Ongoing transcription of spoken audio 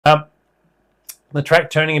The track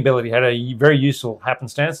turning ability had a very useful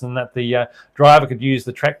happenstance in that the driver could use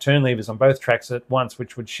the track turn levers on both tracks at once,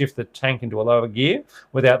 which would shift the tank into a lower gear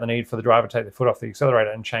without the need for the driver to take their foot off the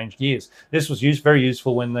accelerator and change gears. This was very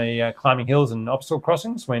useful when the climbing hills and obstacle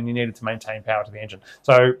crossings when you needed to maintain power to the engine.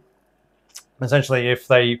 So essentially, if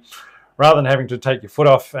they, rather than having to take your foot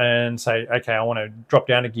off and say, okay, I want to drop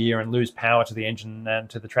down a gear and lose power to the engine and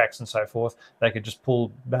to the tracks and so forth, they could just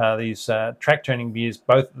pull these track turning gears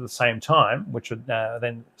both at the same time, which would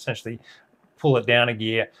then essentially pull it down a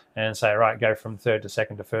gear and say, right, go from third to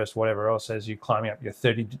second to first, whatever else, as you're climbing up your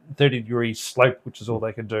 30-degree slope, which is all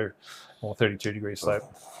they could do, or 32-degree slope.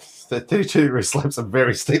 The 32-degree slope's a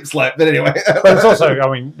very steep slope, but anyway. But it's also, I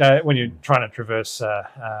mean, when you're trying to traverse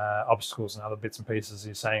obstacles and other bits and pieces,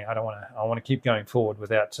 you're saying, I want to keep going forward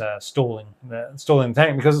without stalling the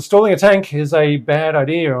tank, because stalling a tank is a bad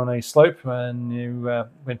idea on a slope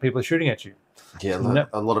when people are shooting at you. Yeah,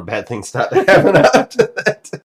 a lot of bad things start to happen after that.